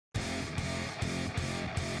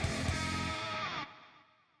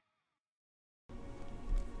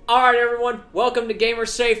Alright everyone, welcome to Gamer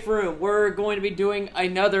Safe Room. We're going to be doing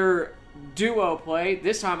another duo play.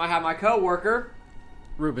 This time I have my co-worker,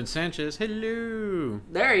 Ruben Sanchez. Hello.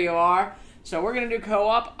 There you are. So we're going to do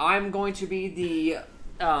co-op. I'm going to be the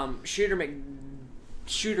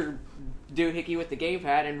shooter doohickey with the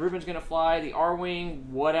gamepad, and Ruben's going to fly the Arwing,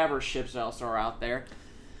 whatever ships else are out there.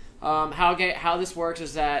 How this works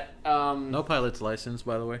is that... no pilot's license,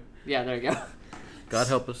 by the way. Yeah, there you go. God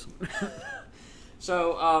help us.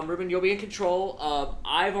 So, Ruben, you'll be in control.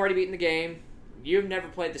 I've already beaten the game. You've never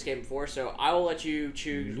played this game before, so I will let you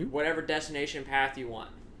choose whatever destination path you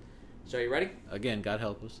want. So, you ready? Again, God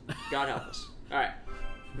help us. God help us. Alright.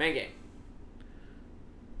 Main game.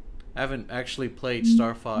 I haven't actually played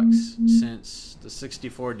StarFox since the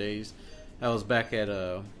 64 days. I was back at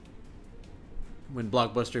when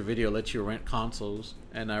Blockbuster Video lets you rent consoles,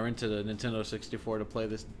 and I rented a Nintendo 64 to play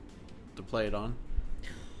it on.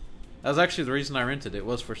 That was actually the reason I rented it,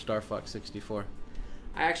 was for StarFox 64.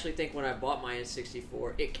 I actually think when I bought my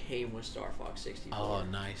N64, it came with StarFox 64. Oh,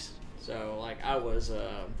 nice. So, like, I was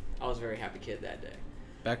a very happy kid that day.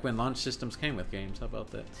 Back when launch systems came with games, how about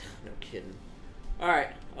that? No kidding.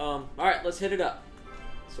 Alright, let's hit it up.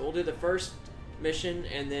 So we'll do the first mission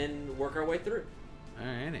and then work our way through.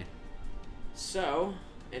 Alrighty. So,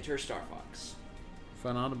 enter StarFox.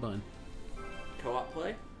 Fun on the bun. Co-op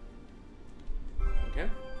play. Okay.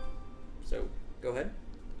 So, go ahead.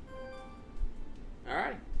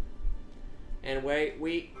 Alright. And away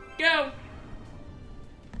we go!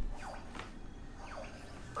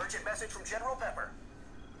 Urgent message from General Pepper.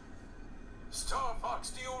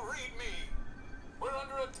 StarFox, do you read me? We're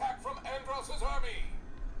under attack from Andross's army.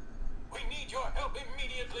 We need your help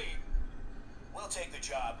immediately. We'll take the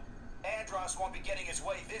job. Andross won't be getting his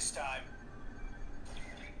way this time.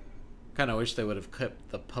 Kind of wish they would have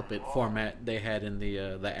kept the puppet format they had in the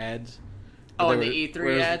ads. Oh, in the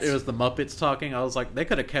E3 ads? It was the Muppets talking. I was like, they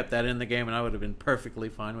could have kept that in the game, and I would have been perfectly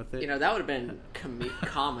fine with it. You know, that would have been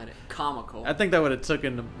comical. I think that would have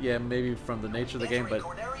taken, maybe from the nature of the game, but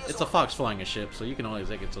it's a fox flying a ship, so you can only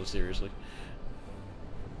take it so seriously.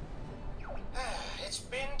 It's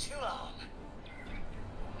been too long.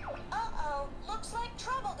 Uh-oh, looks like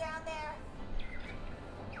trouble down there.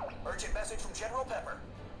 Urgent message from General Pepper.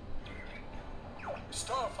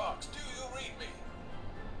 StarFox, do you read me?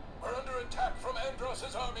 We're under attack from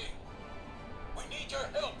Andross's army. We need your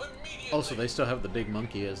help immediately. Also, they still have the big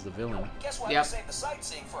monkey as the villain. Guess we'll have to save the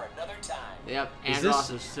sightseeing for another time. Yep,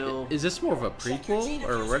 Andross is still... Is this more of a prequel?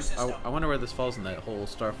 Or I wonder where this falls in that whole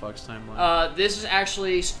StarFox timeline. This is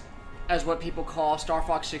actually, as what people call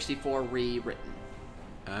StarFox 64 rewritten.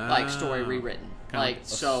 Like, story rewritten. Like,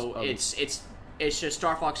 so it's just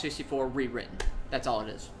StarFox 64 rewritten. That's all it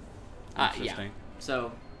is. Interesting. Yeah.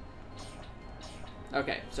 So...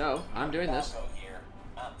 Okay, so, I'm doing this. I'll go here.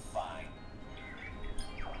 I'm fine.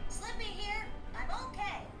 Slippy here. I'm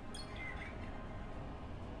okay.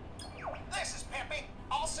 This is Pimpy.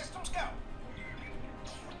 All systems go.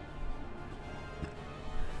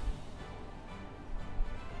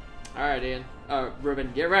 Alright, Ian.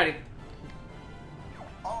 Ruben, get ready.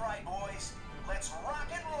 All right, boys. Let's rock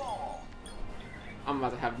and roll. I'm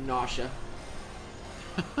about to have nausea.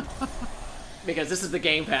 Because this is the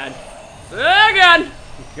gamepad. Oh, God!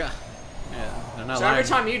 God. Yeah, they're not So lying. every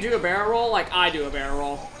time you do a barrel roll, like I do a barrel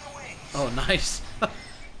roll. Oh, nice.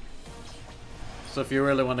 So if you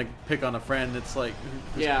really want to pick on a friend, it's like...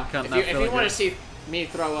 Yeah, kind of if you want to see me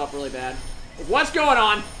throw up really bad. What's going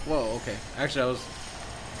on? Whoa, okay. Actually, that was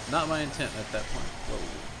not my intent at that point. Whoa.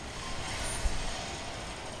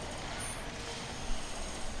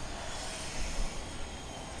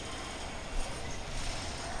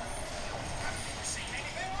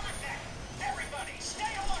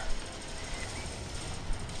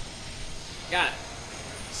 Got it.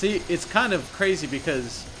 See, it's kind of crazy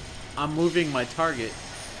because I'm moving my target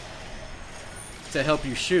to help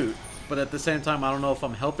you shoot, but at the same time, I don't know if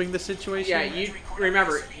I'm helping the situation. Yeah, you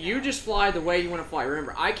remember, you just fly the way you want to fly.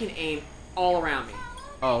 Remember, I can aim all around me.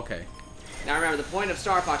 Oh, okay. Now remember, the point of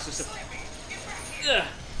StarFox is to... Ugh.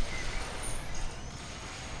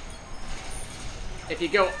 If you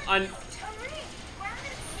go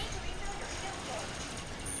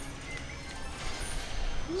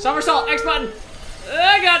Somersault, X button!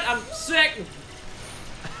 Oh God, I'm sick!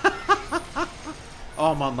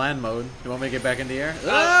 Oh, I'm on land mode. You want me to get back in the air? Oh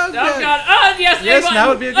God! Oh yes! Yes, A button. now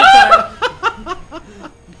would be a good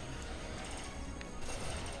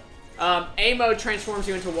time. A mode transforms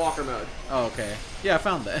you into walker mode. Oh, okay. Yeah, I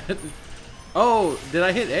found that. Oh, did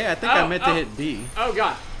I hit A? I think I meant to hit B. Oh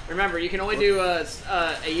God! Remember, you can only do a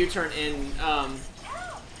U-turn in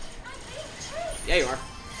Yeah, you are.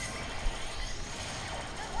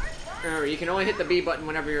 Remember, you can only hit the B button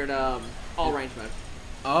whenever you're in all range mode.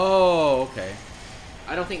 Oh, okay.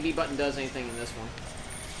 I don't think B button does anything in this one.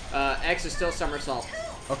 X is still somersault.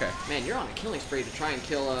 Okay. Man, you're on a killing spree to try and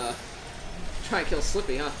kill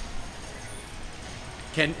Slippy, huh?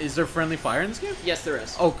 Is there friendly fire in this game? Yes, there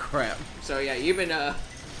is. Oh crap. So yeah, you've been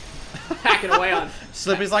hacking away on.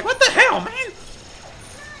 Slippy's like, what the hell, man?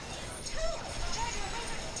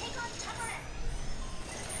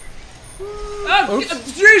 Oh,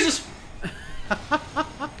 Jesus!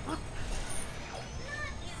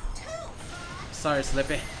 Sorry,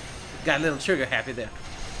 Slippy. Got a little trigger happy there.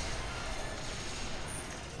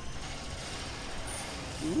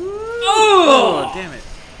 Oh, damn it!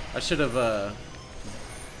 I should have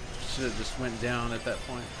just went down at that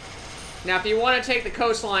point. Now, if you want to take the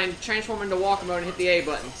coastline, transform into walker mode and hit the A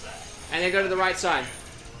button, and then go to the right side.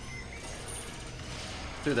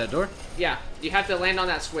 Through that door? Yeah, you have to land on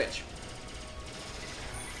that switch.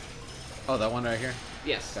 Oh, that one right here?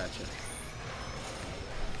 Yes. Gotcha.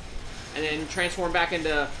 And then transform back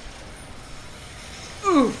into...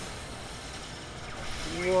 Oof!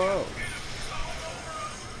 Whoa.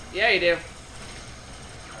 Yeah, you do.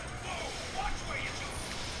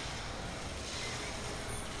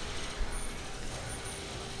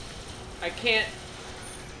 I can't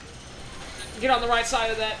get on the right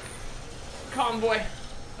side of that convoy.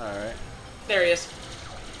 Alright. There he is.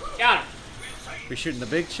 Got him. We shooting the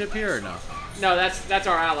big ship here or no? No, that's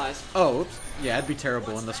our allies. Oh, oops. Yeah, I'd be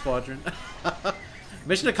terrible in the squadron.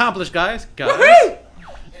 Mission accomplished, guys. Woohoo! It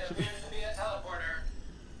appears to be a teleporter.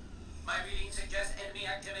 My reading suggests enemy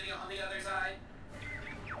activity on the other side.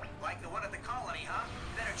 Like the one at the colony, huh?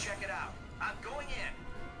 Better check it out. I'm going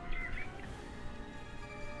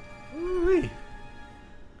in. Ooh-wee.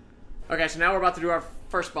 Okay, so now we're about to do our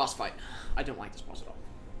first boss fight. I don't like this boss at all.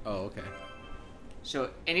 Oh, okay.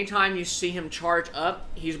 So anytime you see him charge up,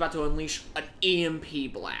 he's about to unleash an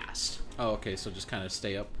EMP blast. Oh, okay, so just kind of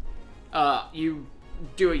stay up. You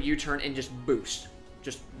do a U-turn and just boost.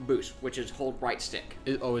 Just boost, which is hold right stick.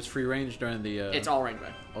 It's free range during the... It's all range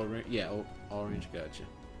mode. All range, yeah, all range, gotcha.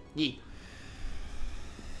 Yee.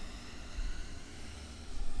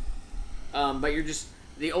 But you're just...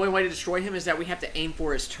 The only way to destroy him is that we have to aim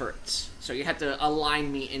for his turrets. So you have to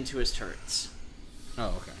align me into his turrets.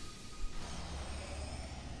 Oh, okay.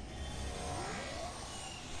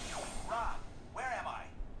 Rob, where am I?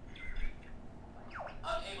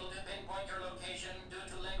 Unable to pinpoint your location due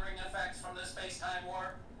to lingering effects from the space-time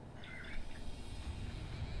warp.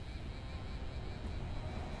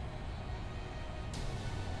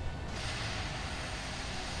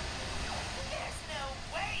 There's no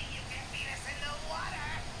way you can beat us in the water.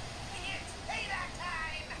 It's payback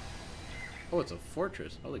time. Oh, it's a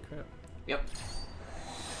fortress. Holy crap. Yep.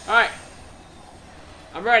 Alright.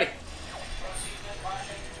 I'm ready.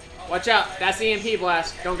 Watch out. That's the EMP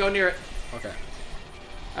blast. Don't go near it. Okay.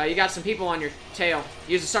 You got some people on your tail.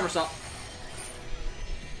 Use a somersault.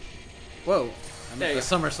 Whoa. I There meant you the go.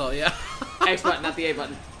 somersault, yeah. X button, not the A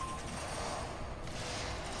button.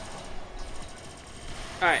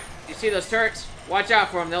 Alright. You see those turrets? Watch out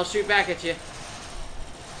for them. They'll shoot back at you.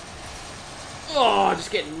 Oh,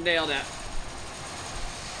 just getting nailed at.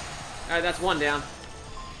 Alright, that's one down.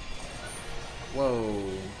 Whoa.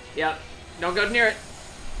 Yep. Don't go near it.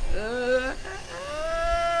 Trying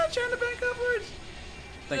to back upwards.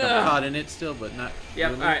 I think I'm caught in it still, but not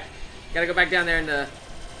Yep, really. alright. Gotta go back down there and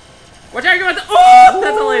watch out, you're going to... Oh!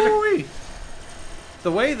 That's a laser! Ooh-wee.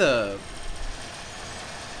 The way it Oh,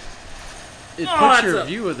 puts that's your a-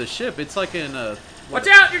 view of the ship, it's like in a... Watch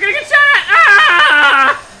out! You're gonna get shot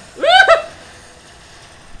at!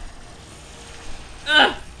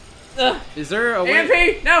 Ah! Is there a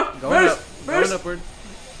way... EMP! No! Going Boost! up. Boost! Going upward.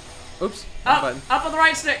 Oops. Wrong Up! button. Up on the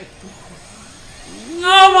right stick!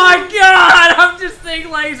 Oh my god! I'm just seeing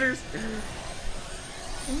lasers!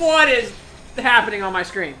 What is happening on my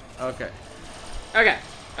screen? Okay. Okay.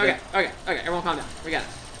 Okay. Okay. Okay. Everyone calm down. We got it.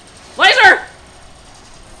 Laser!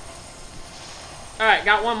 Alright,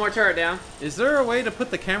 got one more turret down. Is there a way to put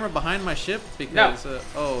the camera behind my ship? Because,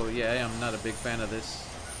 oh, yeah, I'm not a big fan of this.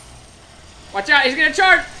 Watch out, he's gonna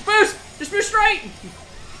charge! Boost! Just boost straight!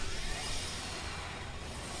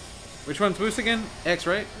 Which one's boost again? X,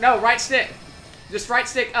 right? No, right stick. Just right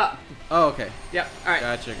stick up. Oh, okay. Yep, alright.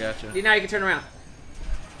 Gotcha. Now you can turn around.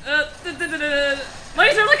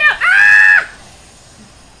 Laser, look out! Ah!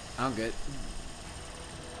 I'm good.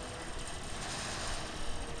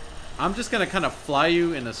 I'm just gonna kind of fly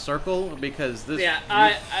you in a circle because this... Yeah,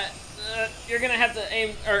 you're gonna have to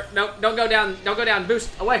aim, or no, don't go down, boost,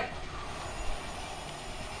 away.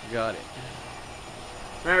 Got it.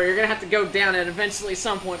 Remember, you're gonna have to go down at eventually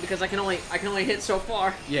some point because I can only hit so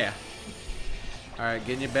far. Yeah. Alright,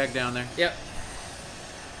 getting you back down there. Yep.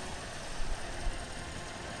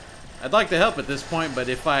 I'd like to help at this point, but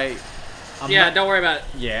if I'm don't worry about it.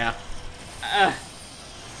 Yeah.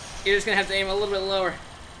 You're just gonna have to aim a little bit lower.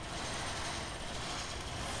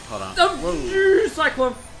 Hold on. Oh,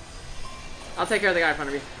 Cyclone. I'll take care of the guy in front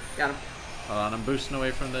of you. Got him. Hold on, I'm boosting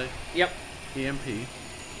away from the Yep. EMP.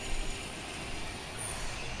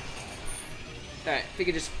 Alright, if you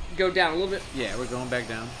could just go down a little bit. Yeah, we're going back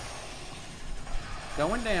down.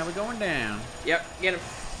 Going down, we're going down. Yep, get him.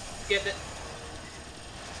 Get it.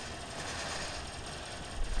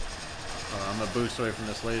 I'm gonna boost away from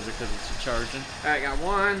this laser because it's charging. Alright, got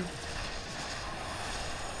one.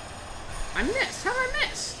 I missed. How did I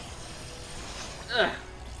miss? Ugh.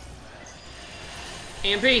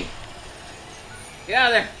 EMP. Get out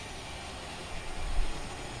of there.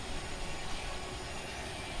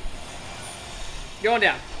 Going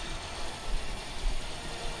down.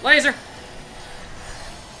 Laser.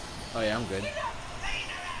 Oh yeah, I'm good.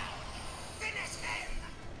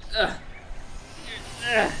 Ugh.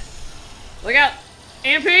 Ugh. Look out.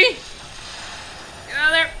 EMP. Get out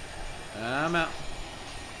of there. I'm out.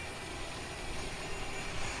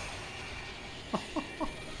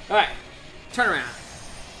 Alright. Turn around.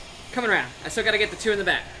 Coming around. I still gotta get the two in the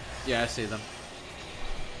back. Yeah, I see them.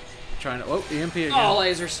 Trying to. Oh, EMP again. Oh,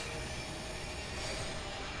 lasers.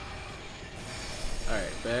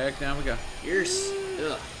 Alright, back down we go. You're. Ugh.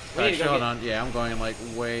 We Alright, need to go hold get- on. Yeah, I'm going like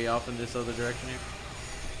way off in this other direction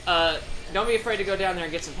here. Don't be afraid to go down there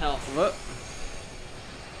and get some health.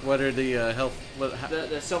 What are the health?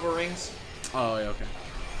 The silver rings. Oh, yeah, okay.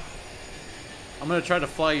 I'm gonna try to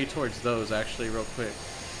fly you towards those actually, real quick,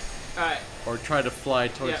 Alright. or try to fly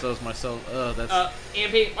towards Yeah. those myself. That's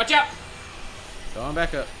EMP. Watch out. going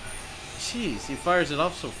back up. Jeez, he fires it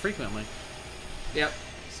off so frequently. Yep.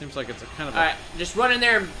 Seems like it's a kind of. Alright, just run in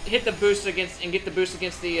there and hit the boost against and get the boost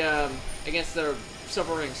against the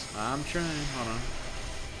silver rings. I'm trying. Hold on.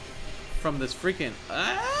 From this freaking.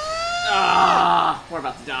 We're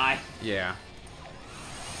about to die. Yeah.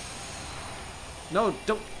 No,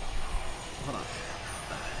 don't. Hold on.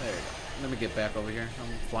 There you go. Let me get back over here.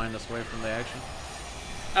 I'm flying this away from the action.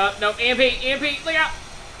 No, EMP, look out!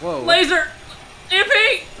 Whoa. Laser!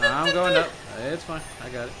 EMP! I'm going up. It's fine. I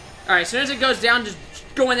got it. Alright, as soon as it goes down, just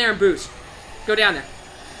go in there and boost. Go down there.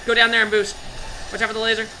 Go down there and boost. Watch out for the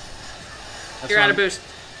laser. You're out of boost.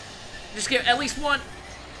 Just get at least one.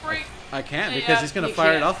 Three. I can't because he's going to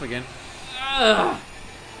fire it off again. Ugh.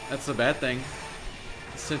 That's the bad thing.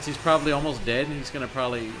 Since he's probably almost dead, he's going to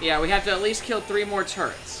probably... Yeah, we have to at least kill 3 more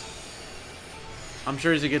turrets. I'm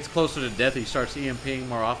sure as he gets closer to death, he starts EMPing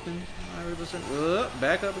more often.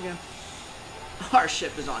 Back up again. Our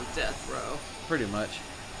ship is on death, bro. Pretty much.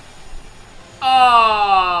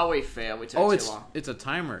 Oh, we failed. We took too long. It's a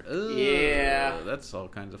timer. Ugh, Yeah. That's all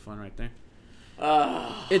kinds of fun right there.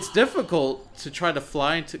 It's difficult to try to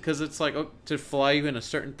fly into, because it's like to fly you in a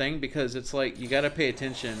certain thing, because it's like you got to pay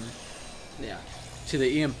attention. Yeah. To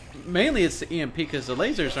the EMP. Mainly it's the EMP because the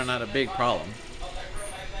lasers are not a big problem.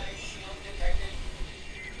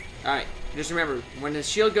 Alright, just remember, when the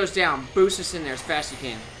shield goes down, boost us in there as fast as you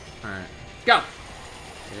can. Alright. Go!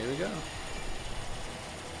 Here we go.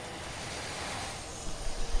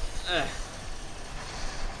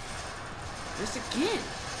 Just again.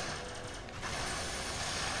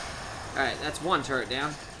 Alright, that's one turret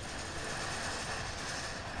down.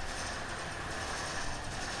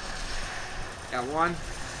 Got one.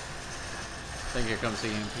 I think here comes the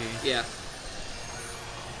EMP. Yeah.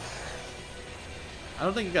 I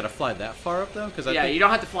don't think you got to fly that far up though, because Yeah, you don't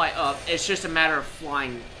have to fly up. It's just a matter of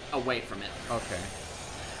flying away from it. Okay.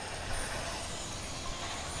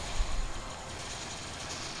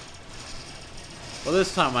 Well,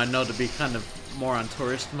 this time I know to be kind of more on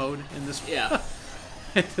tourist mode in this. Yeah.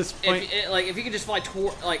 At this point. If you could just fly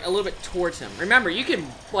a little bit towards him. Remember, you can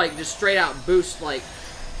like just straight out boost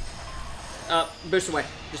boost away.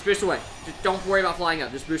 Just boost away. Just don't worry about flying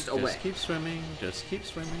up. Just boost away. Just keep swimming. Just keep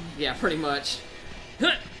swimming. Yeah, pretty much.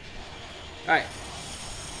 Alright.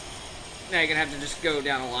 Now you're gonna have to just go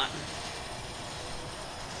down a lot.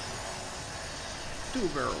 Two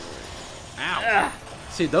barrel. Ow. Ugh.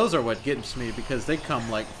 See, those are what gets me because they come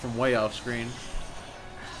like from way off screen.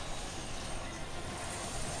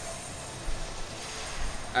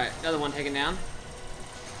 Alright, another one taken down.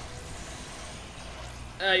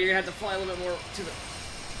 You're gonna have to fly a little bit more to the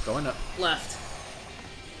going up left.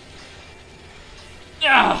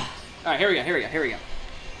 Alright, here we go.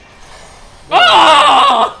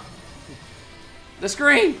 Oh! The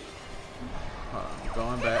screen! I'm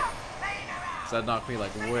going back. So that knocked me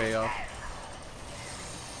like way off.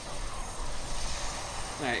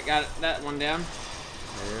 Alright, got that one down.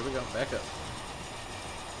 There we go. Back up.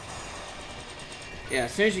 Yeah,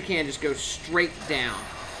 as soon as you can, just go straight down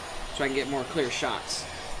so I can get more clear shots.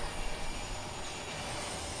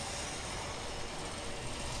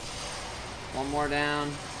 One more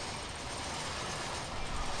down.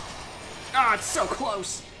 Ah, it's so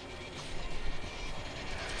close.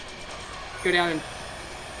 Go down and...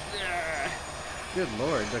 Good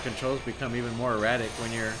lord, the controls become even more erratic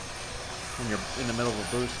when you're in the middle of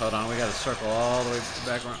a boost. Hold on, we gotta circle all the way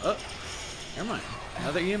back around. Oh, never mind.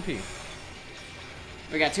 Another EMP.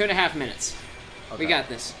 We got 2.5 minutes. Okay. We got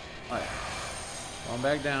this. Alright. Going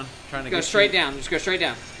back down. Trying to Go get straight down. Just go straight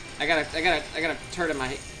down. I got a turd in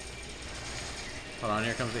my... Hold on,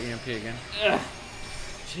 here comes the EMP again. Ugh.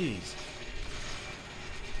 Jeez.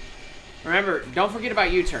 Remember, don't forget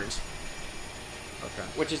about U-turns, Okay.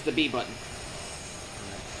 which is the B button.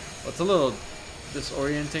 Well, it's a little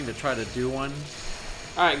disorienting to try to do one.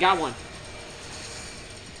 Alright, got one.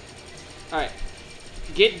 Alright.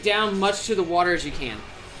 Get down much to the water as you can.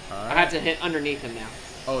 Alright. I have to hit underneath him now.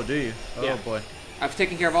 Oh, do you? Oh, Yeah. boy. I've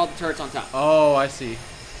taken care of all the turrets on top. Oh, I see.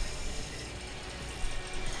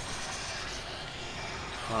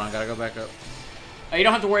 Hold on, gotta go back up. You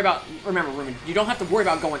don't have to worry about... Remember, Ruben, you don't have to worry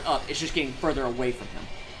about going up. It's just getting further away from him.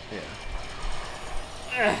 Yeah.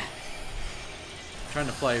 Ugh. Trying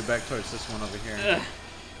to fly you back towards this one over here. Ugh.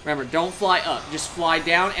 Remember, don't fly up. Just fly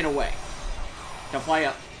down and away. Don't fly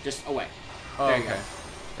up. Just away. Oh, there you okay. go.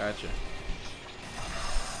 Gotcha.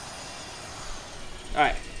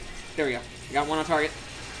 Alright. There we go. We got one on target.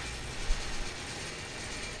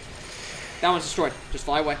 That one's destroyed. Just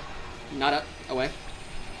fly away. Not up. Away.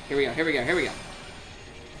 Here we go. Here we go. Here we go.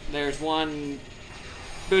 There's one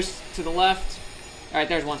boost to the left. Alright,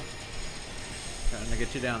 there's one. Trying to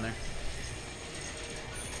get you down there.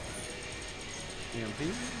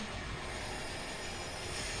 EMP?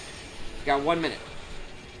 Got 1 minute.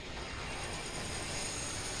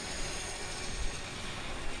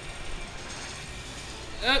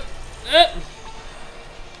 Up.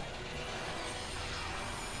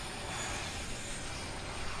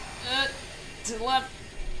 To the left.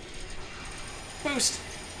 Boost.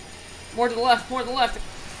 More to the left. More to the left.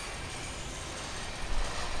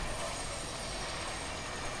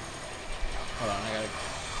 Hold on, I gotta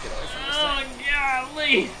get away from this Oh,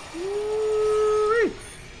 golly. thing.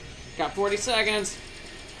 Got 40 seconds.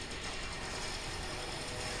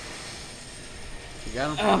 You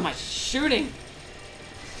got him? Oh, my shooting.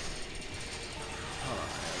 Hold on,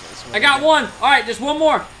 this I got one. All right, just one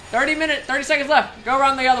more. 30 seconds left. Go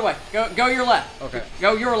around the other way. Go your left. Okay.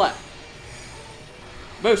 Go your left.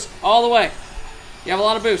 Boost all the way. You have a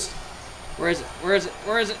lot of boost. Where is it? Where is it?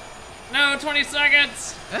 Where is it? No, 20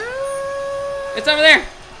 seconds. Ah! It's over there.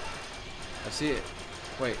 I see it.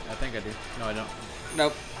 Wait, I think I do. No, I don't.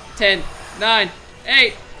 Nope. 10, 9,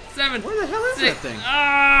 8, 7. Where the hell is 6. that thing?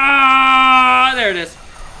 Ah, there it is.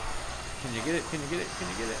 Can you get it? Can you get it? Can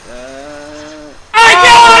you get it? I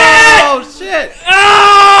got it! Oh shit!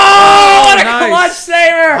 Oh, what a nice. clutch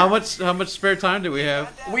saver! How much spare time do we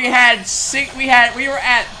have? We were at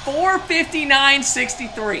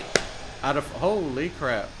 4:59.63. Out of holy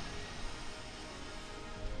crap!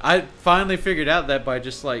 I finally figured out that by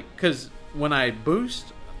just like, cause when I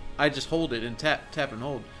boost, I just hold it and tap and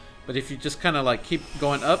hold. But if you just kind of like keep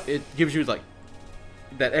going up, it gives you like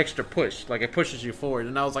that extra push, like it pushes you forward.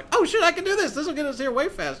 And I was like, oh shit, I can do this. This will get us here way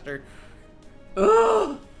faster.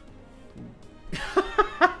 Ugh.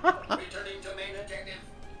 Returning to main objective.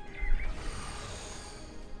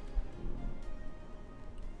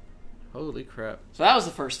 Holy crap! So that was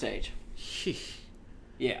the first stage. Sheesh.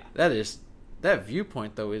 Yeah. That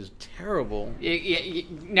viewpoint though is terrible.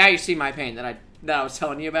 Now you see my pain that I was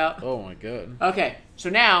telling you about. Oh my god. Okay, so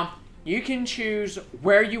now you can choose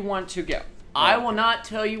where you want to go. I will not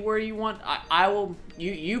tell you where you want. I will.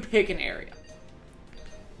 You pick an area.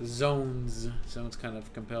 Zones sounds kind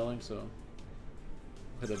of compelling, so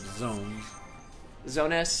put up zones.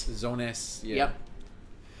 Zones. Zones, yeah. Yep.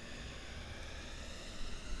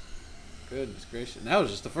 Goodness gracious. And that was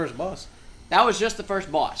just the first boss. That was just the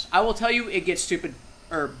first boss. I will tell you, it gets stupid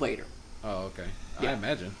later. Oh, okay. Yeah. I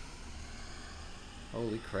imagine.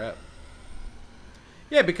 Holy crap.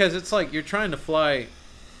 Yeah, because it's like you're trying to fly.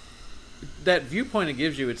 That viewpoint it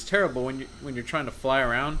gives you, it's terrible when you're trying to fly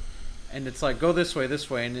around, and it's like go this way,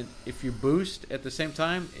 and then if you boost at the same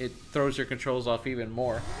time, it throws your controls off even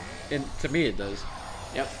more. And to me, it does.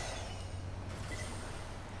 Yep.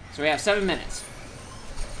 So we have 7 minutes.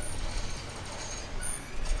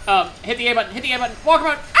 Hit the A button. Hit the A button. Walk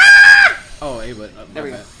around. Ah! Oh, A button. There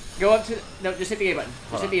we go. Go up to. No, just hit the A button.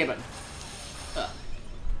 Just hit the A button.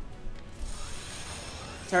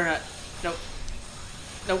 Turn it. Nope.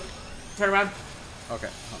 Nope. Turn around. Okay.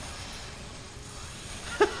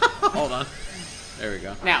 Hold on. There we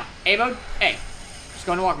go. Now, A mode. A. Just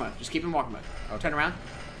go into walk mode. Just keep in walk mode. Okay. Turn around.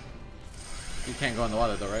 You can't go in the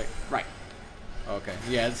water though, right? Right. Okay.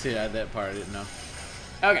 Yeah, I see that part. I didn't know.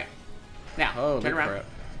 Okay. Now, Oh, turn look around.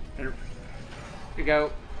 for it. You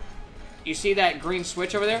go. You see that green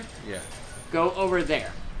switch over there? Yeah. Go over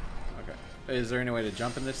there. Okay. Is there any way to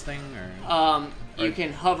jump in this thing, or? You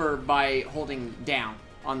can hover by holding down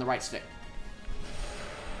on the right stick.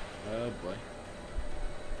 Oh boy.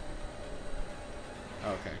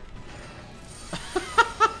 Okay.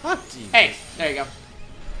 Jesus. Hey, there you go.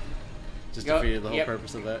 Just Go- defeated the whole yep.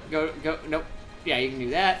 purpose of that. Go. Nope. Yeah, you can do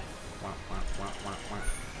that. Wah, wah, wah, wah, wah.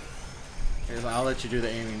 Here's- I'll let you do the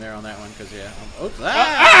aiming there on that one, because yeah. Oops.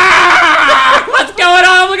 Ah! What's going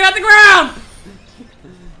on? I'm looking at the ground.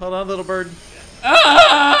 Hold on, little bird.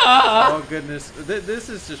 Ah! Oh goodness, this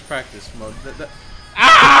is just practice mode.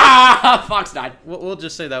 Ah! Fox died. We'll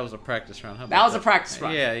just say that was a practice round. How That about was a practice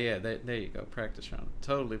round. Yeah. There you go, practice round.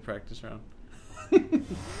 Totally practice round.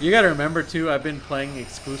 You got to remember too. I've been playing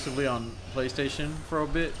exclusively on PlayStation for a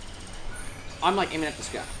bit. I'm like aiming at the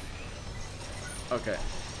sky. Okay.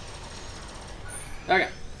 Okay.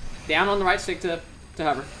 Down on the right stick to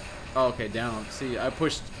hover. Oh, okay, down. See, I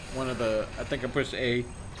pushed one of the. I think I pushed A.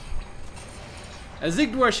 I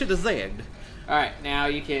zigged where I should have zagged. Alright, now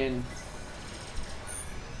you can.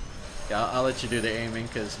 Yeah, I'll let you do the aiming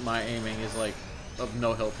because my aiming is like of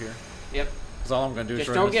no help here. Yep. Because all I'm gonna do Just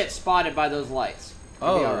is don't run get this. spotted by those lights. You'll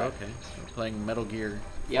Oh, be all right. okay. We're playing Metal Gear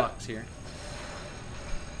Yep. Fox here.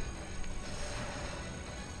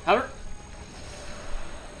 Hover.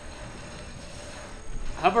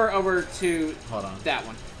 Hover over to Hold on. that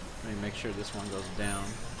one. Let me make sure this one goes down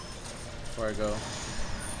before I go.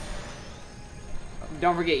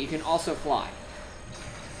 Don't forget, you can also fly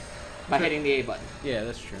by hitting the A button. Yeah,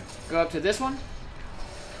 that's true. Go up to this one.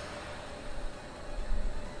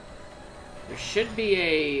 There should be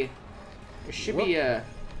a. There should be a.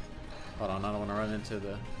 Hold on, I don't want to run into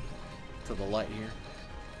the light here.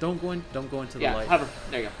 Don't go into the Yeah, light. hover.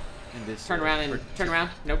 There you go. In this, Turn around and turn around.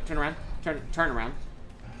 Nope, turn around. Turn around.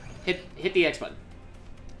 Hit the X button.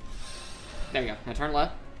 There you go. Now turn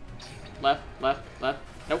left. Left. Nope.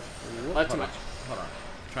 Whoop, Left too hold much. on, Hold on.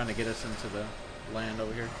 Trying to get us into the land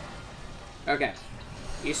over here. Okay.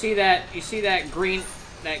 You see that green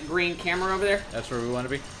camera over there? That's where we want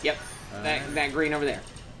to be. Yep. That green over there.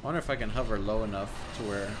 I wonder if I can hover low enough to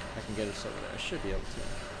where I can get us over there. I should be able to.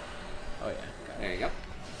 Oh yeah. Got it. There you go.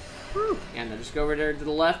 Woo. And then just go over there to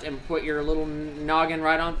the left and put your little noggin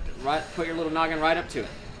right up to it.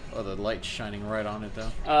 Oh, the light's shining right on it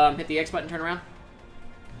though. Hit the X button, turn around.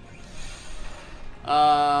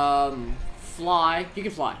 Fly. You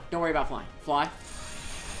can fly. Don't worry about flying. Fly.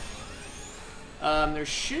 There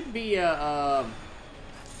should be a.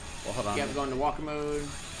 Well, hold on. You have to go into walker mode.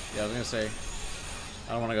 Yeah, I was gonna say.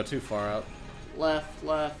 I don't want to go too far out. Left.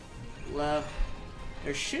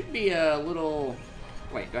 There should be a little.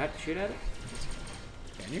 Wait, do I have to shoot at it?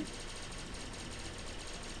 Can you?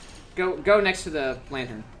 Go next to the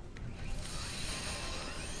lantern.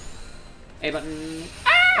 A button.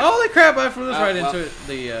 Holy crap! I flew this right well, into it.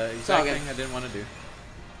 The all exact good. thing I didn't want to do.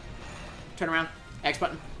 Turn around. X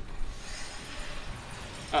button.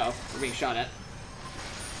 Uh-oh, we're being shot at.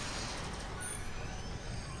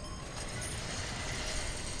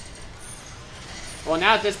 Well,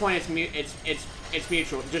 now at this point it's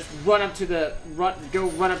mutual. Just run up to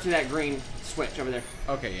that green switch over there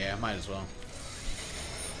Okay, yeah, might as well.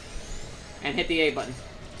 and hit the A button.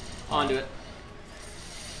 Onto it.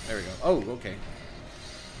 There we go. Oh, okay.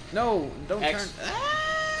 No, don't X. turn.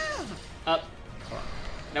 Ah! Up.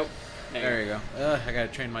 Nope. There you go. I gotta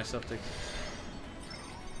train myself to.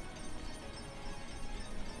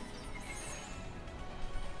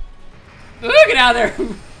 Get out of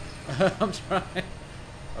there! I'm trying.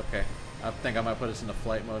 Okay. I think I might put us into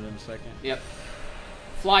flight mode in a second. Yep.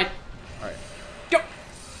 Fly. Alright. Go!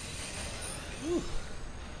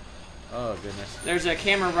 Oh, goodness. There's a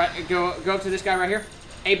camera right. Go up to this guy right here.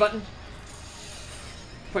 A button.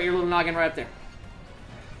 Put your little noggin right up there.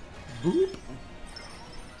 Boop.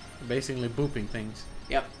 Basically booping things.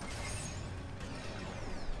 Yep.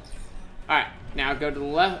 Alright, now go to the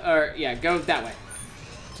left, or, yeah, go that way.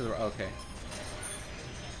 To the okay.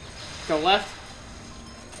 Go left.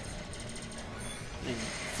 And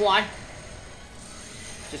fly.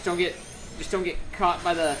 Just don't get caught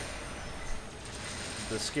by the...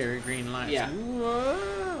 The scary green lights. Yeah.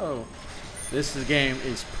 Whoa. This game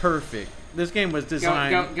is perfect. This game was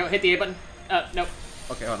designed... Go, hit the A button. Nope.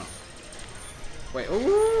 Okay, hold on. Wait,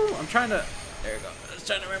 ooh, I'm trying to... There you go. I was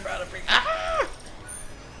trying to remember how to bring... Ah!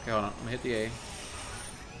 Okay, hold on. I'm gonna hit the A.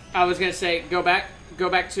 I was gonna say go back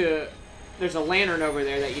to. There's a lantern over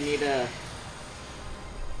there that you need to.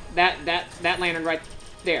 That lantern right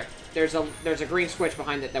there. There's a green switch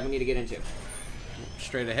behind it that we need to get into.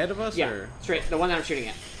 Straight ahead of us? Yeah, or? straight. The one that I'm shooting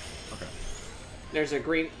at. Okay. There's a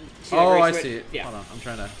green. Oh, green I switch? see it. Yeah. Hold on. I'm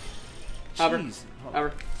trying to. Hover. Jeez. Hold on.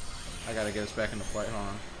 Hover. I gotta get us back into flight. Hold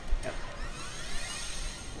on. Yep.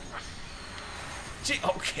 Gee,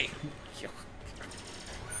 okay.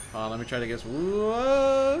 Hold on, let me try to guess.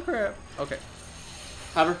 Whoa, crap. Okay.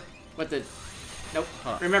 Hover. What the? Nope.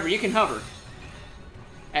 Hold on. Remember, you can hover.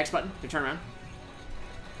 X button to turn around.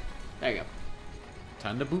 There you go.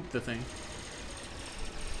 Time to boop the thing.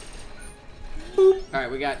 Boop. All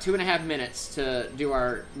right, we got 2.5 minutes to do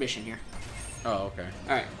our mission here. Oh, okay.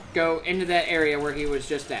 All right, go into that area where he was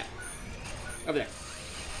just at. Over there.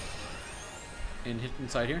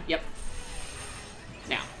 Inside here? Yep.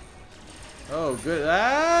 Now. Oh, good.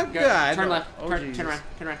 Ah, Go. God. Turn left. Oh, Turn Jesus. around.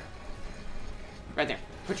 Turn around. Right there.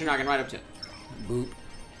 Put your noggin right up to it. Boop.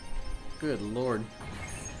 Good Lord.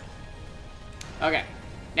 Okay.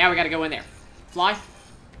 Now we got to go in there. Fly.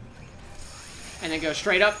 And then go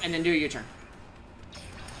straight up and then do a U-turn.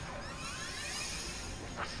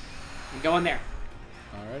 And go in there.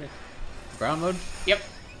 Alrighty. Ground mode? Yep.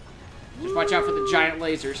 Just watch out for the giant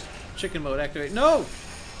lasers. Chicken mode activate. No!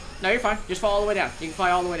 No, you're fine. Just fall all the way down. You can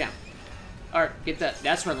fly all the way down. Alright, get that.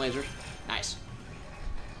 That's run lasers. Nice.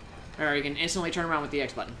 Alright, you can instantly turn around with the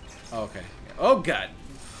X button. Okay. Oh, God.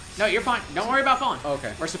 No, you're fine. Don't worry about falling.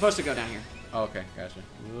 Okay. We're supposed to go down here. Okay, gotcha.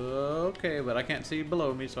 Okay, but I can't see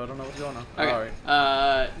below me, so I don't know what's going on. Okay.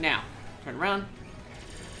 Alright. Now, turn around.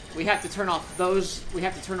 We have to turn off those. We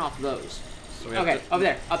have to turn off those. So we have Okay, to- over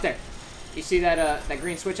there, up there. You see that that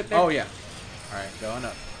green switch up there? Oh, yeah. Alright, going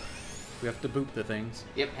up. We have to boop the things.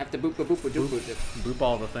 Yep, have to boop, boop, boop, boop, boop, boop. Boop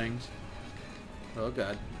all the things. Oh,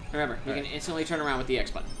 God. Remember, you can Alright. instantly turn around with the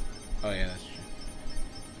X button. Oh, yeah, that's true.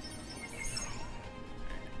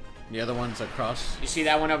 The other one's across. You see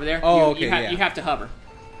that one over there? Oh, you, okay, yeah. You have to hover.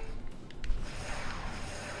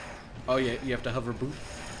 Oh, yeah, you have to hover boop?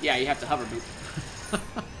 Yeah, you have to hover boop.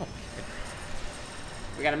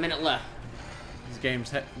 We got a minute left.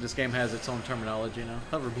 This game has its own terminology now.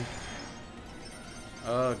 Hover boop.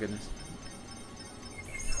 Oh, goodness.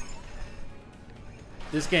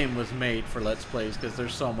 This game was made for Let's Plays because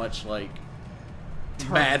there's so much, like,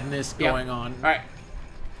 madness Yep. going on. Alright.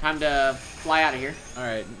 Time to fly out of here.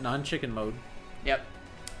 Alright, non-chicken mode. Yep.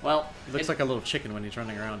 Well, It looks like a little chicken when he's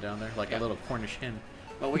running around down there, like Yep. a little Cornish hen.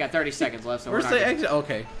 well, we got 30 seconds left, so Where's we're not the gonna, exit?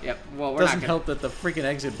 Okay. Yep. Well, we're Doesn't not gonna, help that the freaking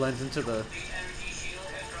exit blends into the... The energy shield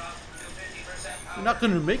has dropped to 50% power. You're not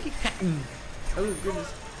gonna make it, Captain. Oh, goodness.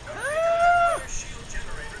 Fire shield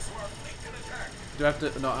generators who are linked in attack. Do I have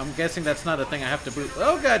to... No, I'm guessing that's not a thing I have to boot.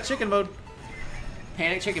 Oh, God, chicken mode.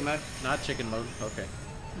 panic chicken mode. Not chicken mode. Okay.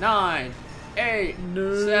 9, 8,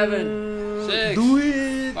 No. 7, 6, Do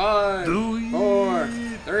it. 5, Do it. 4,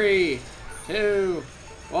 3, 2,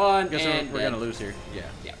 1, Guess and we're dead. gonna lose here. Yeah.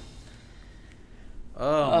 Yeah.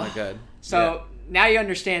 Oh my God. So now you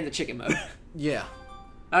understand the chicken mode. Yeah.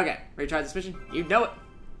 Okay, ready to try this mission? You know it.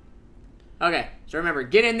 Okay, so remember,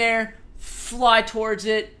 get in there, fly towards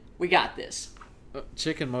it. We got this.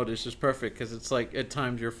 Chicken mode is just perfect because it's like at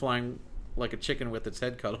times you're flying like a chicken with its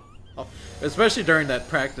head cut off. Especially during that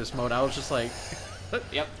practice mode, I was just like,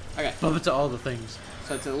 Yep. Okay, bump into all the things.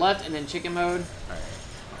 so to the left and then chicken mode. All right.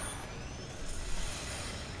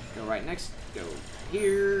 Go right next. Go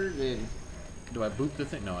here, then. Do I boop the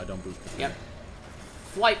thing? No, I don't boop the thing. Yep.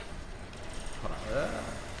 Flight. Hold on.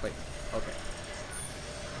 Wait. Okay.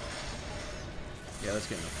 Yeah, let's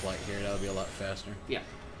get in the flight here. That'll be a lot faster. Yep.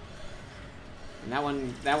 And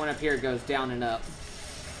that one up here goes down and up.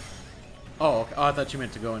 Oh, okay. Oh, I thought you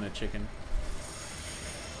meant to go in a chicken.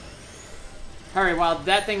 Hurry, while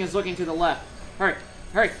that thing is looking to the left. Hurry,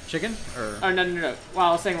 hurry. Chicken? Or... Oh, no. While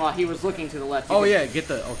I was saying while he was looking to the left. you Oh, could- yeah. Get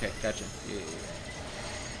the... Okay, gotcha. Yeah.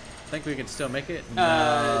 Think we can still make it?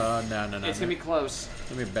 No, no. It's going to be close.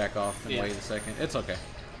 Let me back off and Yeah. wait a second. It's okay.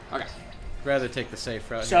 Okay. Rather take the safe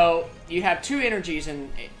route. So you have two energies, and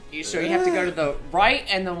so you have to go to the right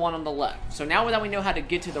and the one on the left. So now that we know how to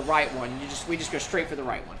get to the right one, we just go straight for the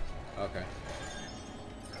right one. Here. Okay.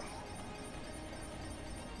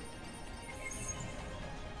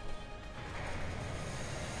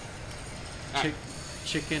 Alright.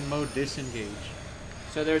 Chicken mode disengage.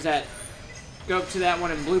 So there's that. Go up to that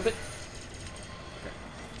one and bloop it. Okay.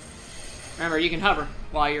 Remember, you can hover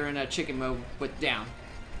while you're in a chicken mode with down.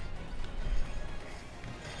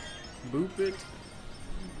 Boop it.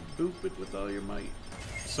 Boop it with all your might.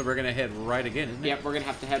 So we're gonna head right again, isn't it? Yep, we're gonna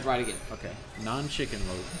have to head right again. Okay. Non-chicken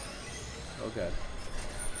mode. Oh god.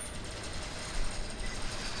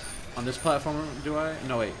 On this platform, do I?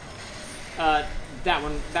 No, wait. That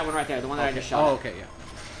one right there, the one that I just shot. Oh, at. okay, yeah.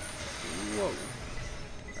 Whoa.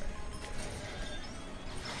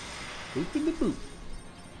 Right. Boop in the boop.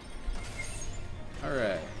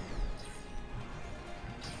 Alright.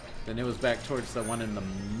 Then it was back towards the one in the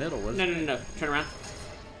middle, wasn't it? No. Turn around.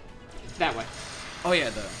 That way. Oh,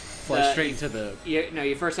 yeah, fly straight into the...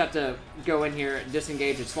 You first have to go in here,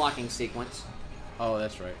 disengage its locking sequence. Oh,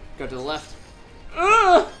 that's right. Go to the left.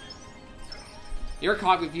 Ugh! Your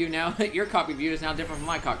cockpit view now. Your cockpit view is now different from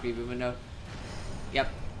my cockpit view window. Yep.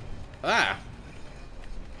 Ah!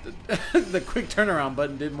 The quick turnaround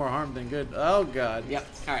button did more harm than good. Oh, God. Yep.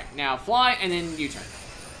 Alright, now fly, and then U-turn.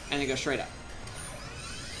 And then go straight up.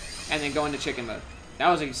 And then go into chicken mode. That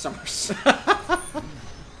was a somersault.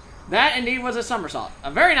 That, indeed, was a somersault.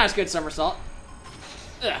 A very nice, good somersault.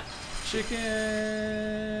 Ugh.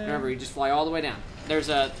 Chicken! Remember, you just fly all the way down.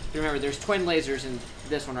 Remember, there's twin lasers in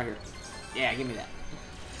this one right here. Yeah, give me that.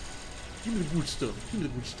 Give me the good stuff. Give me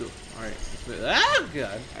the good stuff. Alright. Ah,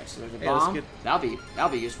 God. Alright, so there's a Hey, bomb. That'll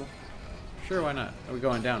be useful. Sure, why not? Are we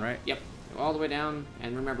going down, right? Yep. Go all the way down,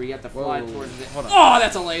 and remember, you have to fly Whoa. towards it. Hold on. Oh,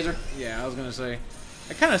 that's a laser. Yeah, I was gonna say.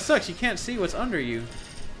 It kind of sucks. You can't see what's under you.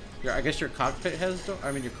 I guess your cockpit has...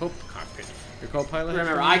 I mean, your cockpit. Your co-pilot has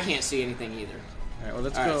Remember, I can't see anything either. Alright, well,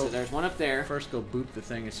 let's Alright, go... so there's one up there. First, go boop the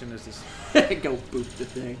thing as soon as this... Go boop the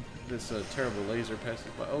thing. This terrible laser passes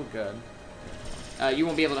by. Oh, God. You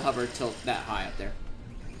won't be able to hover till that high up there.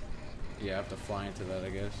 Yeah, I have to fly into that, I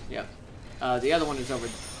guess. Yep. The other one is over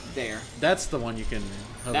there. That's the one you can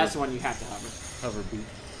hover. That's the one you have to hover. Hover boop.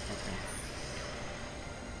 Okay.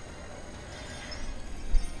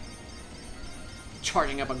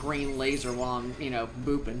 Charging up a green laser while I'm,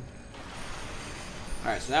 booping.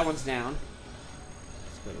 Alright, so that one's down.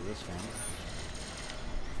 Let's go to this one.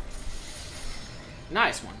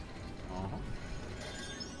 Nice one. Uh-huh.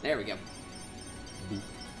 There we go. Boop.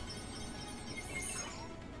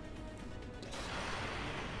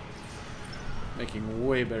 Making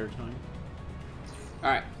way better time.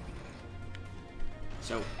 Alright.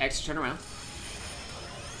 So, X to turn around.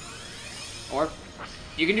 Or,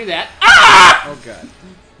 you can do that. Ah! Oh, God.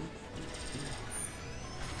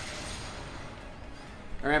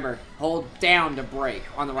 Remember, hold down to brake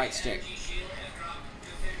on the right stick. Energy shield has dropped to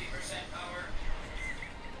 50% power.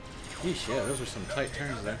 Yeesh, yeah, those are some tight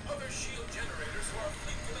turns there. Other shield generators who are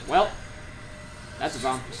fleet within Well, that's a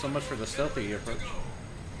bomb. So much for the stealthy approach.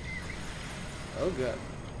 Oh, God.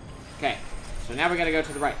 Okay, so now we gotta go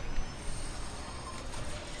to the right.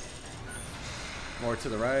 More to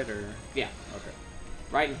the right, or...? Yeah, Okay.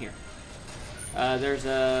 right in here. There's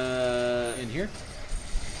a... In here?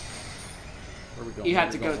 Where are we going? You Where have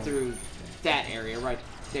are to we go going? through that area right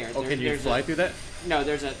there. Oh, can you fly through that? No,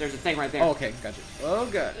 there's a thing right there. Oh, okay, gotcha. Oh,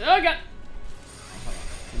 God. Oh, God. Hold on.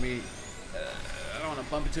 Let me... I don't want to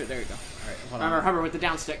bump into it. There you go. Alright, hold on. Remember, hover with the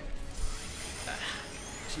down stick.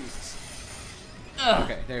 Jesus. Ugh.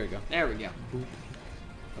 Okay, there we go. There we go. Boop.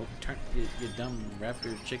 Oh, turn... You dumb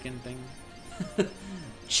raptor chicken thing.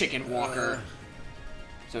 Chicken walker.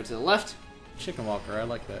 So to the left. Chicken walker, I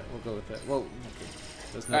like that. We'll go with that. Whoa, okay.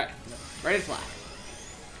 That's not... Alright, ready to fly.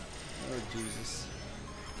 Oh, Jesus.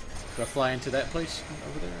 Do I fly into that place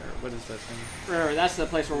over there? Or what is that thing? Remember, that's the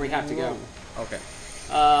place where we have to go. Okay.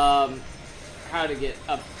 How to get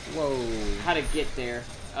up. Whoa. How to get there.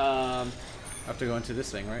 I have to go into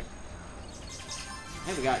this thing, right?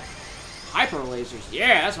 Hey, we got hyper lasers.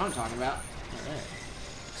 Yeah, that's what I'm talking about. Alright.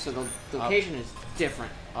 So the location is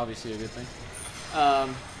different. Obviously a good thing.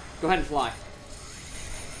 Go ahead and fly.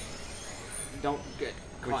 Don't get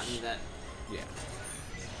caught in that. Yeah.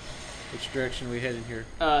 Which direction are we heading here?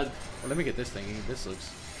 Well, Well, let me get this thing. This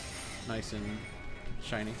looks nice and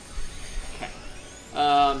shiny. okay.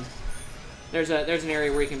 There's an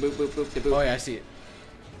area where you can boop, boop, boop, to boop. Oh, yeah, I see it.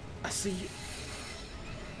 I see it.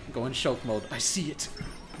 Go in choke mode. I see it.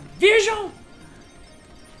 Visual!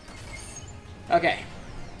 Okay.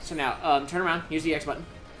 So now, turn around. Use the X button.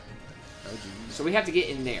 Oh, geez. So we have to get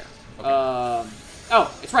in there. Okay.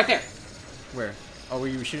 Oh, it's right there. Where? Oh, were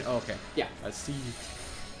you shooting? Oh, okay. Yeah. I see it.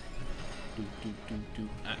 Do, do, do, do.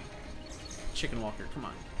 Ah. Chicken walker, come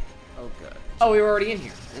on. Oh, God. Oh, we were already in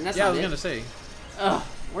here, and that's Yeah, I not was it. gonna say. Ugh.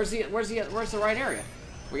 Where's the right area?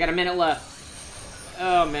 We got a minute left.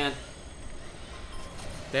 Oh man.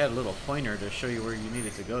 They had a little pointer to show you where you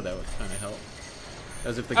needed to go. That would kind of help.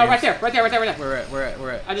 As if the Oh, game's- right there.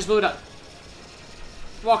 We're at. I just blew it up.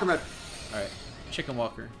 Walker mode. All right. Chicken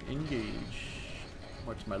walker, engage.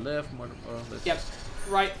 More to my left. More to this. Yep.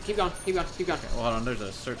 Right. Keep going. Okay, well, hold on. There's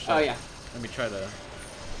a search. Oh light. yeah. Let me try to.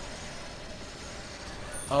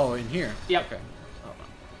 Oh, in here. Yep. Okay. Hold on.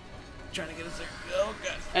 trying to get us there. Oh,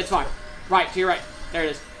 God. That's fine. Right, to your right. There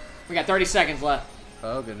it is. We got 30 seconds left.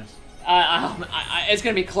 Oh, goodness. It's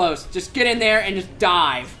gonna be close. Just get in there and just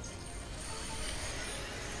dive.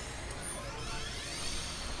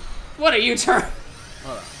 What a U-turn.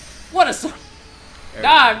 Hold on. What a... There we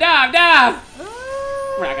Dive, dive, dive!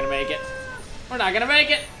 We're not gonna make it. We're not gonna make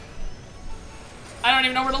it. I don't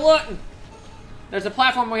even know where to look. There's a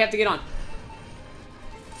platform we have to get on.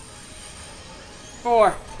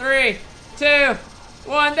 4, 3, 2,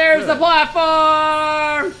 1. There's the Good.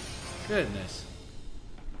 platform. Goodness.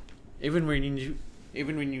 Even when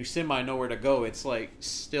you semi know where to go, it's like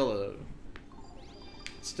still a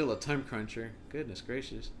time cruncher. Goodness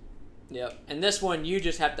gracious. Yep. And this one, you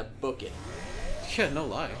just have to book it. Yeah, no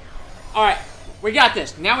lie. All right, we got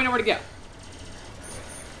this. Now we know where to go.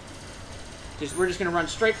 We're just gonna run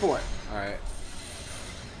straight for it. All right.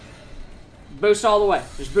 Boost all the way.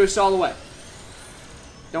 Just boost all the way.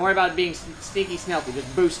 Don't worry about it being sneaky stealthy.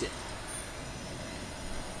 Just boost it.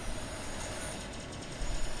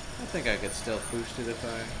 I think I could stealth boost it if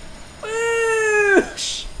I...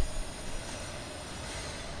 Whoosh!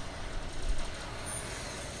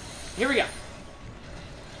 Here we go.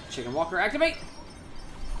 Chicken walker activate.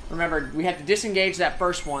 Remember, we have to disengage that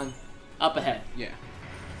first one up ahead. Yeah.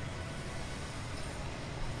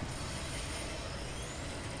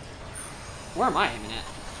 Where am I aiming at?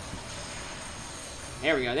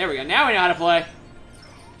 There we go, there we go. Now we know how to play.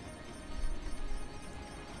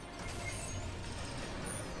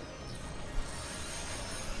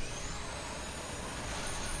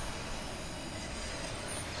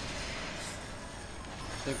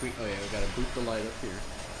 I think we... Oh yeah, we gotta boot the light up here.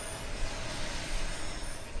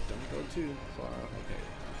 Don't go too far. Okay.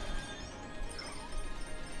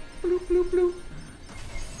 Bloop, bloop, bloop.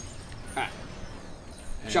 Alright.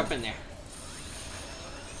 And Jump in there.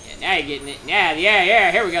 Yeah, now you're getting it.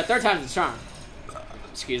 Yeah. Here we go. Third time's the charm.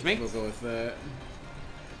 Excuse me. We'll go with that.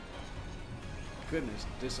 Goodness,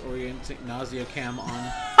 disorienting nausea cam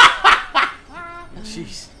on.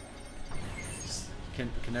 Jeez.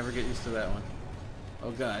 Can never get used to that one.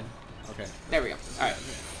 Oh god. Okay. There we go. Alright.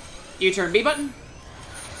 U-turn B button.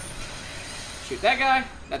 Shoot that guy.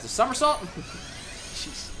 That's a somersault.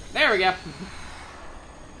 Jeez. There we go.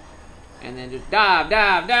 And then just dive,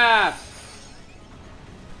 dive, dive.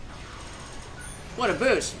 What a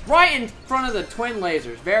boost. Right in front of the twin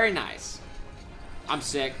lasers. Very nice. I'm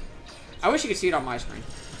sick. I wish you could see it on my screen.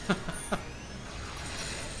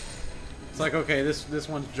 It's like, okay, this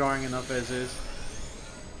one's jarring enough as is.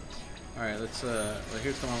 Alright, let's well,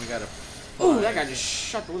 here's the one we gotta Ooh, fly. that guy just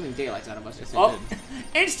shut the living daylights out of us. Yes, he Oh,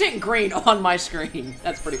 instant green on my screen.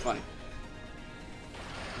 That's pretty funny.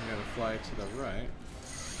 We gotta fly to the right.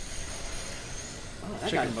 Oh, that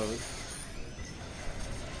Chicken guy mode.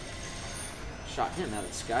 shot him out of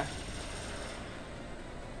the sky.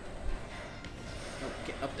 Oh,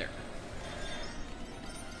 get up there.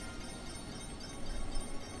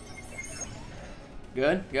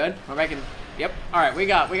 Good, good. We're making. Yep. All right, we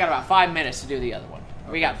got about 5 minutes to do the other one.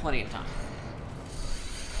 We got plenty of time.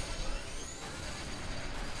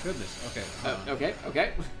 Goodness. Okay. hold on.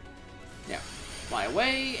 Okay. Yeah. Fly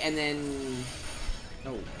away, and then.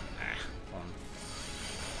 No. Ah. Hold on.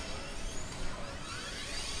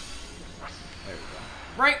 There we go.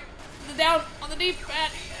 Right down on the deep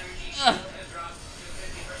pad. Ugh. Has dropped to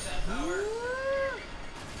 50% power. Good.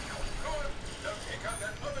 Now take out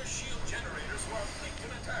that other shield generator so our fleet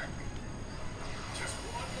can attack. Just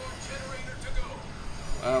one more generator to go.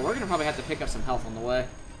 We're gonna probably have to pick up some health on the way.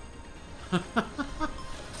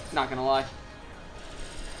 Not gonna lie.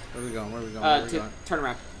 Where are we going? Where are we going? Where are we To going? turn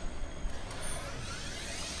around.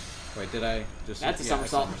 Wait, did I just... That's a yeah,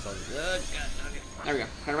 somersault. I somersaulted. There we go.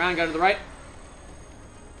 Turn around, go to the right.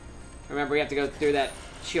 Remember, we have to go through that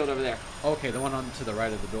shield over there. Okay, the one on to the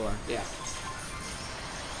right of the door. Yeah.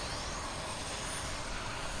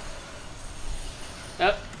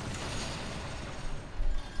 Up.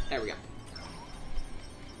 There we go.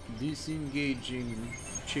 Disengaging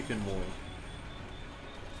chicken boy.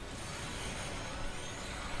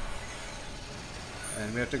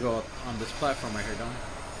 And we have to go up on this platform right here, don't we?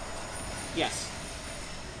 Yes.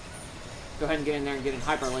 Go ahead and get in there and get in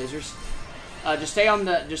hyper lasers. Just stay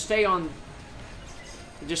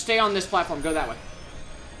on this platform. Go that way.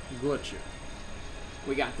 Gotcha.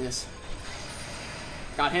 We got this.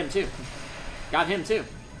 Got him too. Got him too.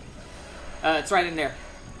 It's right in there.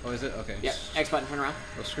 Oh, is it? Okay. Yep. X button. Turn around.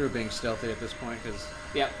 Well, screw being stealthy at this point, because...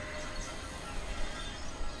 Yep.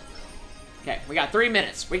 Okay, we got 3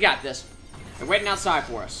 minutes. We got this. They're waiting outside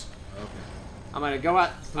for us. Okay. I'm gonna go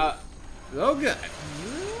out. Oh, good.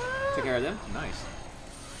 Take care of them. Nice.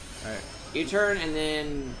 Alright. U-turn and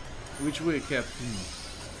then Which way, Captain?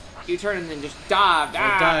 You turn and then just dive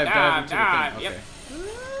Dive into dive. the thing. Yep.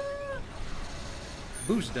 Okay.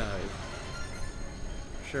 Boost dive.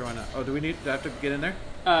 Sure, why not? Oh, do I have to get in there?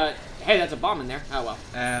 Hey, that's a bomb in there. Oh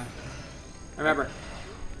well. Remember.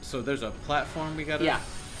 So there's a platform we gotta... Yeah.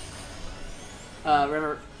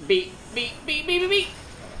 Remember, beat.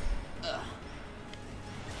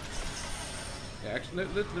 Yeah, actually,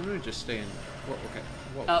 let me just stay in. Whoa, okay.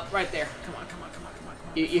 Whoa. Right there. Come on.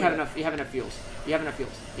 You have enough. You have enough fuels. You have enough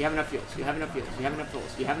fuels. You have enough fuels. You have enough fuels. You have enough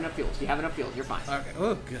fuels. You have enough fuels. You have enough fuels. You're fine. Okay.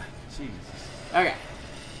 Oh god. Jesus. Okay.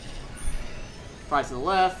 Fry to the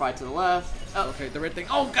left. Fry to the left. Oh. Okay, the red thing.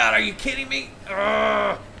 Oh god, are you kidding me?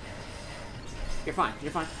 Ugh. You're fine.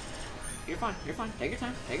 You're fine. You're fine. You're fine. Take your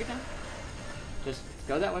time. Take your time. Just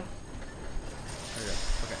go that way. There we go.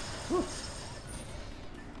 Okay. Whew.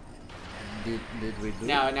 Did we do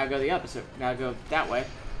Now it? go the opposite. Now go that way.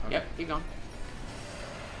 Okay. Yep. Keep going.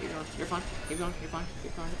 Keep going. You're fine. Keep going. You're fine.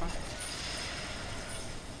 Keep going. You're fine.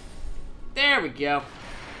 There we go.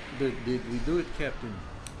 Did we do it, Captain?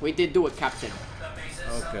 We did do it, Captain. The basis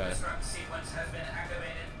Okay. self-destruct sequence has been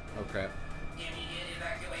activated. Oh crap. Immediate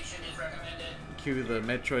evacuation is recommended. Cue the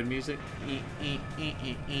Metroid music.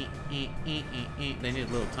 They need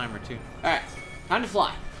a little timer too. Alright. Time to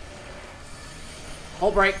fly.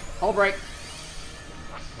 Hold brake. Hold brake.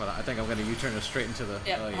 Well, I think I'm gonna U-turn us straight into the...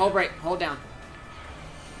 Yep. oh, yeah. Hold brake. Hold down.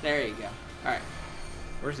 There you go. Alright.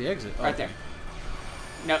 Where's the exit? Oh, Right okay.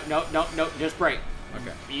 there. No. Just brake.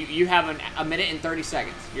 Okay. You have a minute and 30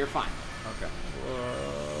 seconds. You're fine. Okay.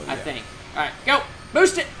 Whoa, I yeah. think. Alright. Go.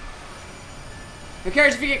 Boost it. Who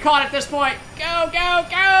cares if you get caught at this point?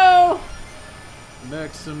 Go.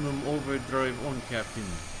 Maximum overdrive on, Captain.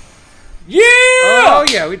 Yeah! Oh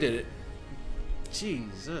yeah, we did it.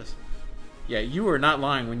 Jesus. Yeah, you were not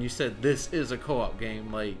lying when you said this is a co-op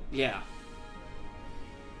game. Like, Yeah.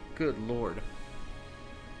 good lord.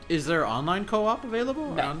 Is there online co-op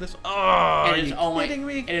available No. on this? Oh, are It is you only kidding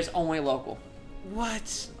me? It is only local.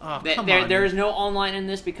 What? Oh, There, come on. there is no online in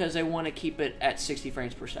this because they want to keep it at 60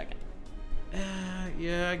 frames per second.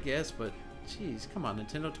 Yeah, I guess, but jeez, come on,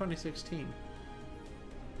 Nintendo 2016.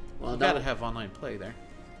 Well, You gotta have online play there.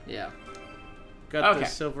 Yeah. Got Okay. the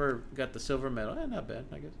silver medal. Not bad,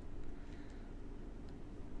 I guess.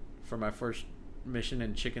 For my first mission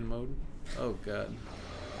in chicken mode. Oh god.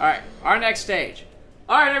 All right. Our next stage.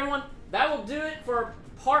 All right, everyone. That will do it for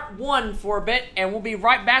part 1 for a bit, and we'll be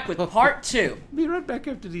right back with part 2. Be right back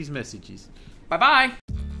after these messages. Bye-bye.